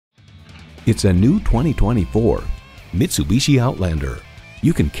It's a new 2024 Mitsubishi Outlander.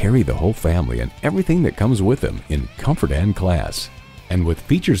 You can carry the whole family and everything that comes with them in comfort and class. And with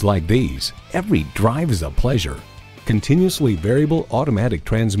features like these, every drive is a pleasure. Continuously variable automatic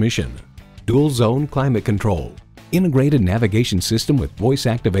transmission, dual zone climate control, integrated navigation system with voice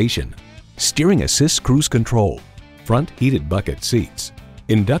activation, steering assist cruise control, front heated bucket seats,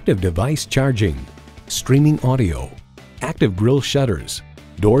 inductive device charging, streaming audio, active grille shutters,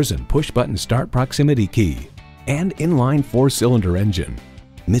 doors and push-button start proximity key, and inline 4-cylinder engine.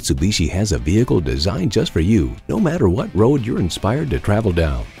 Mitsubishi has a vehicle designed just for you, no matter what road you're inspired to travel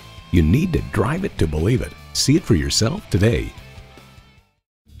down. You need to drive it to believe it. See it for yourself today.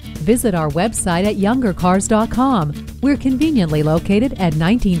 Visit our website at youngercars.com. We're conveniently located at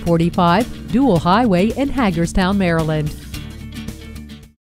 1945 Dual Highway in Hagerstown, Maryland.